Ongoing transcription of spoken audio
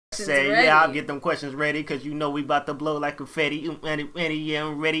questions ready. Yeah, I'll get them questions ready, cause you know we about to blow like confetti. Yeah,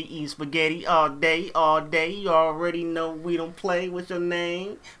 I'm ready, eating spaghetti all day, all day. You already know we don't play. What's your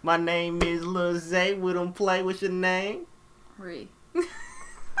name? My name is Lil Zay. We don't play. What's your name? Ree.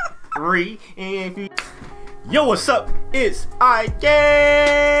 Ree. And if you... Yo, what's up? It's I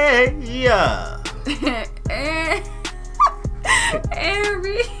yeah.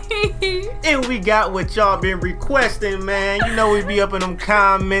 And we got what y'all been requesting, man. You know we be up in them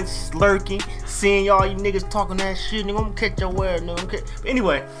comments, lurking, seeing y'all you niggas talking that shit. Nigga, I'm gonna catch your ass, nigga.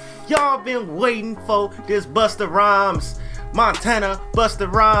 Anyway, y'all been waiting for this Busta Rhymes, Montana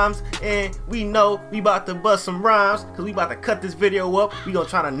Busta Rhymes, and we know we about to bust some rhymes, cause we about to cut this video up. We gonna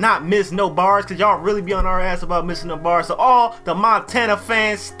try to not miss no bars, cause y'all really be on our ass about missing the bars. So all the Montana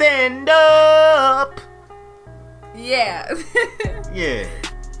fans, stand up. Yeah. Yeah.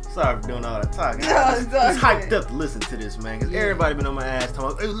 Sorry for doing all that talking. It's hyped up to listen to this, man, because everybody been on my ass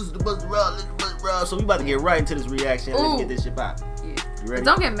talking, hey, listen to Busta Rhymes, listen to Busta Rhymes. So we about to get right into this reaction. Let's get this shit out. Yeah. You ready? But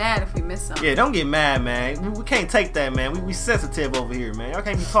don't get mad if we miss something. Yeah, don't get mad, man. We can't take that, man. We sensitive over here, man. Y'all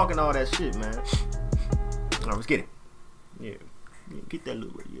can't be talking all that shit, man. Alright, let's get it. Yeah. Get that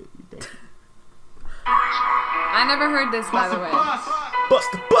loop right here. Get that. I never heard this, by the way. Bust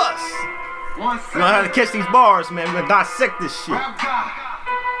the bus! You know how to catch these bars, man. We're gonna dissect this shit.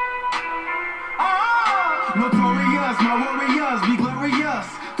 Notorious, my warriors be glorious.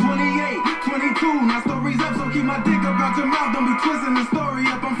 28, 22, now stories up, so keep my dick up out your mouth. Don't be twisting the story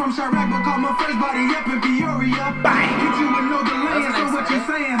up. I'm from Chirac, but call my first body up in Peoria. Bang! Hit you with no delay, so what you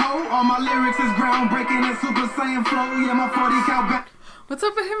saying, ho? All my lyrics is groundbreaking and Super Saiyan flow. Yeah, my 40 cal back. What's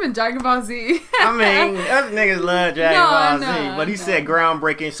up with him and Dragon Ball Z? I mean, us niggas love Dragon Ball Z, but he said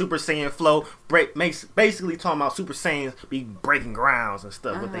groundbreaking, Super Saiyan flow, basically talking about Super Saiyans be breaking grounds and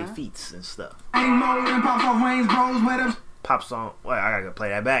stuff with their feet and stuff. Pops on. Wait, I gotta play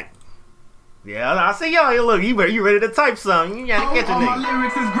that back. Yeah, I see y'all. Look, you ready to type something? You gotta catch a nigga. My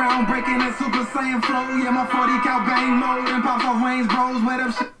lyrics is groundbreaking and Super Saiyan flow. Yeah, my 40 cal bang mode and pops off Wayne's bros. Wet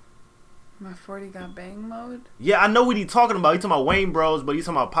up shit. My 40 got bang mode? Yeah, I know what he's talking about. He's talking about Wayne Bros, but he's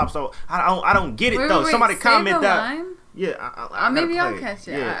talking about Pop Star. I don't get it though. Wait, Somebody comment that. Line? Yeah, maybe I'll catch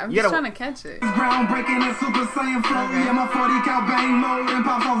it. Yeah. I'm just trying to catch it. It's groundbreaking and Super Saiyan flow. Okay. Yeah, my 40 cal bang mode and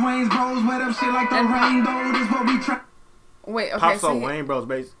pops off Wayne's bros. Wet up shit like the rain though. This what we try. Wait, okay. Pops on Wayne Bros,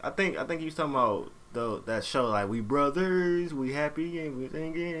 base. I think he was talking about that show like we brothers, we happy and we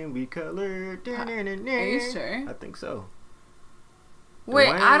singing and we colored. Are you sure? I think so. Wait,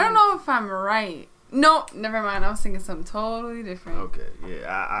 I don't know if I'm right. No, never mind. I was thinking something totally different. Okay,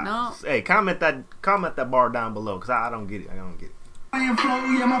 yeah. No. Hey, comment that bar down below, cause I don't get it. I don't get it. Flow,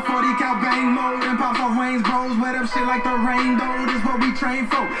 yeah, my 40 cal bang mode and pops off Wayne's bros. Wet up shit like the rain though. This what we train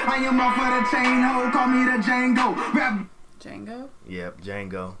for. I am off of the chain ho. Call me the Django. Rap. Django? Yep,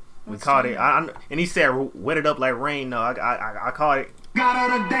 Django. We What's caught Django? it. And he said wet it up like rain. No, I caught it. Got all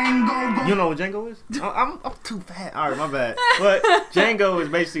the Django. You know what Django is? I'm too fat. All right, my bad. But Django is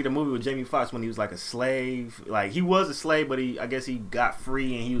basically the movie with Jamie Foxx when he was like a slave. Like he was a slave, but I guess he got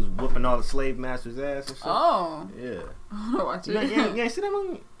free and he was whooping all the slave masters' ass and stuff. Oh. Yeah. I wanna watch it. Yeah, see that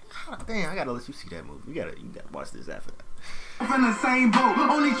movie? Oh, damn, I gotta let you see that movie. You gotta watch this after that. In the same boat,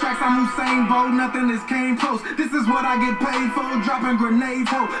 only tracks I'm Usain Bolt, nothing is came close. This is what I get paid for, dropping grenades,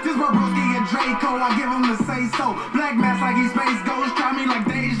 ho. This my broski and Draco, I give him the say so. Black mask like he space ghost, try me like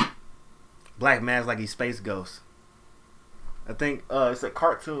Deja. Black mask like he space ghost. I think it's a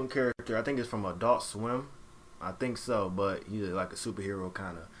cartoon character. I think it's from Adult Swim. I think so, but he's like a superhero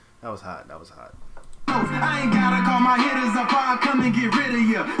kind of. That was hot. I ain't gotta call my hitters up, I'll come and get rid of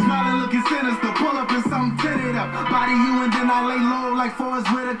you. Smiling, looking sinister, pull up and something tinted up. Body you and then I lay low like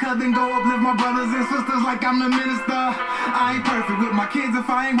Forrest Whitaker. Then go uplift my brothers and sisters like I'm the minister. I ain't perfect with my kids if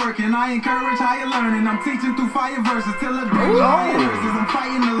I ain't working. I encourage higher learning. I'm teaching through fire verses till it brings lion verses. I'm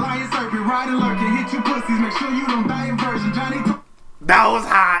fighting the lion serpent, riding lurking. Hit you pussies, make sure you don't die in version. Johnny. That was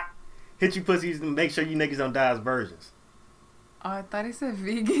hot. Hit you pussies and make sure you niggas don't die as virgins. Oh, I thought he said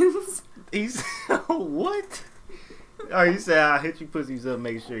vegans. He's what? Oh, you said I'll hit you pussies up,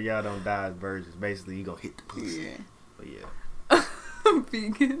 make sure y'all don't die as virgins. Basically, you gonna hit the pussy. Yeah. But yeah.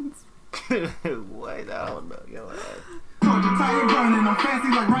 Vegans. What? I don't know. Yo, Tired burning, I'm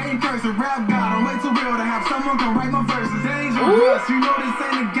fancy like writing cursive. Rap God, I'm way too real to have someone come write my verses. Angel dust, you know this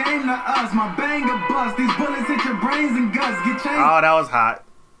ain't a game to us. My banger bust, these bullets hit your brains and guts. Get changed. Oh, that was hot.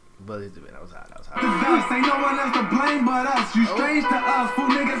 But that was hot. Ain't no one else to blame but us. You strange to us. Fool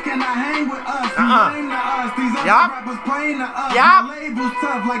niggas cannot hang with us. You lame to us. These other rappers playing to us. My label's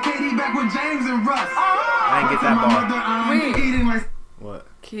tough like Katie back with James and Russ. I didn't get that bar. Wait. Eating like what?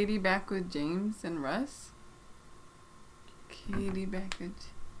 Katie back with James and Russ? Katie back with...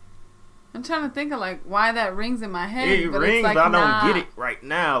 I'm trying to think of like why that rings in my head. It but rings, it's like, but I don't nah. get it right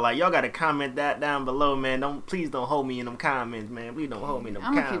now. Like y'all gotta comment that down below, man. Please don't hold me in them comments, man. Please don't hold me in them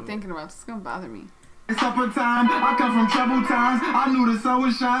I'm comments. gonna keep thinking about this. It's gonna bother me. It's supper time. I come from troubled times. I knew the sun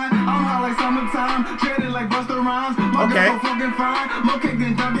would shine. I'm hot like summertime. Traded like Busta Rhymes. My Okay. girl so fucking fine. More cake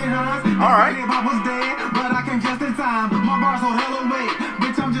than Dunkin' Hines. All right. Hip hop was dead, but I came just in time. My bars hold hella weight.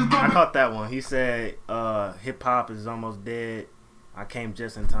 Bitch, I'm just I caught that one. He said, hip hop is almost dead. I came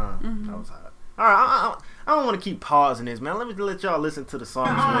just in time. Mm-hmm. That was hot. All right, I don't want to keep pausing this, man. Let me let y'all listen to the song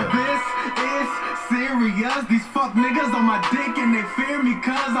as well. This is serious. These fuck niggas on my dick and they fear me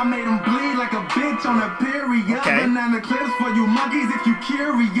cause I made them bleed like a bitch on a period. Okay. Banana clips for you monkeys if you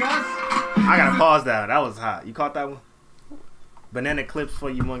curious. I gotta pause that. That was hot. You caught that one? Banana clips for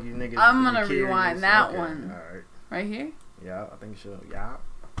you monkey niggas. I'm if gonna you rewind curious. that Okay, one. All right. Right here? Yeah, I think so. Yeah.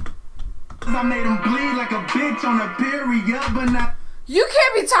 I made them bleed like a bitch on a period. Banana You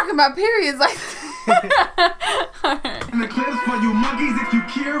can't be talking about periods like the clips for you monkeys if you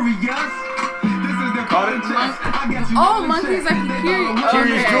curious. This is the Caught it? I got you Oh, monkeys like you curious.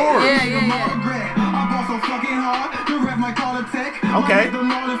 Curious George. Yeah. I bought so fucking hard. The rep might call it tech. Okay. The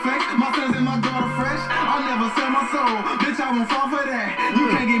effect. My sons and my daughter fresh. I'll never sell my soul. Bitch, I won't fall for that. You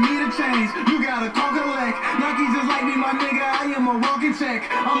can't get me to change. You gotta call collect. Nike just like me, my nigga. I am a walking check.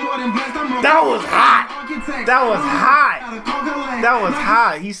 I'm more than blessed. I'm a That was hot. architect. That was hot. Gotta call collect. That was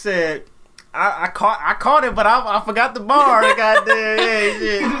hot. He said, I caught it, but I forgot the bar. Goddamn, yeah,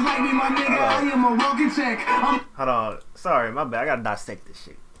 shit. Just like me, my nigga. I am a walking check. Hold on. Sorry, my bad. I gotta dissect this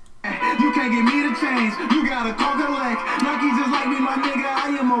shit. You can't get me to change. You gotta call collect. Nike just like me, my nigga. I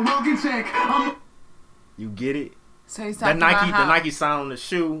am a walking check. You get it? So he's That talking Nike, about how, the Nike sign on the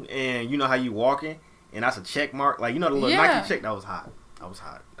shoe, and you know how you walking, and that's a check mark. Like you know the little Yeah. Nike check. That was hot. That was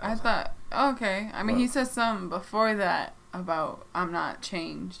hot. That I was thought, okay. I mean, Well. he said something before that about I'm not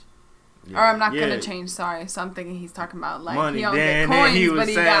changed. hot. Or I'm not Yeah. gonna change, sorry. So I'm thinking he's talking about like Money. he don't Then get coins, he was but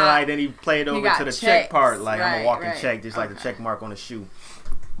he saying got like then he played over got to the check checks. part. Like I'm a Right, walking right. check, just like the Okay. check mark on the shoe.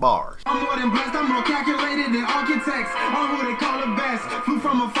 Bars. I'm more than blessed, I'm more calculated than architects. I'm who they call the best. Flew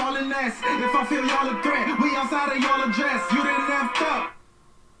from a fallen nest. If I feel y'all a threat, we outside of y'all address. You didn't left up.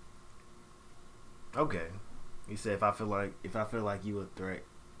 Okay. He said if I feel like you a threat,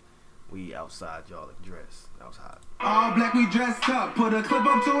 we outside y'all address. That was hot. All black, we dressed up. Put a clip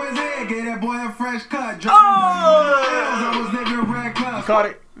up to his head. Gave that boy a fresh cut. Oh! I was nigga red You cups. caught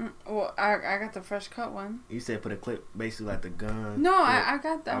it? Well, I got the fresh cut one. He said put a clip basically like the gun. No, clip. I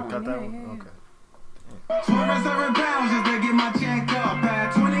got that Oh, one. got that Yeah, one? yeah, Okay. Swerving 7 pounds just to get my check up.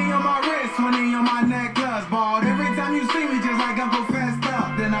 Had 20 on my wrist, 20 on my necklace. Balled every time you see me, just like Uncle Fessed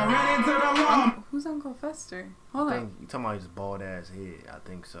up. Then I ran into the law. Who's Uncle Fester? Hold I on. think you talking about his bald ass head. I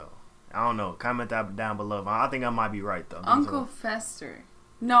think so. I don't know. Comment that down below. I think I might be right though. Uncle Fester.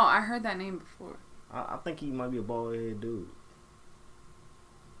 No, I heard that name before. I think he might be a bald head dude.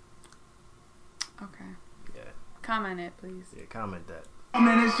 Okay. Yeah. Comment it, please. Yeah. Comment that.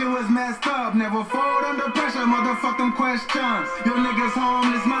 Man, this shit was messed up. Never fold under pressure, motherfuck them questions. Your niggas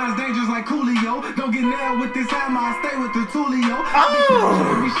homeless, mine's dangerous like Coolio. Don't get nailed with this hammer, I stay with the Tulio.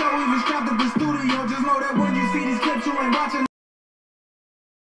 Oh! Every show even strapped at the studio. Just know that when you see these clips, you ain't watching.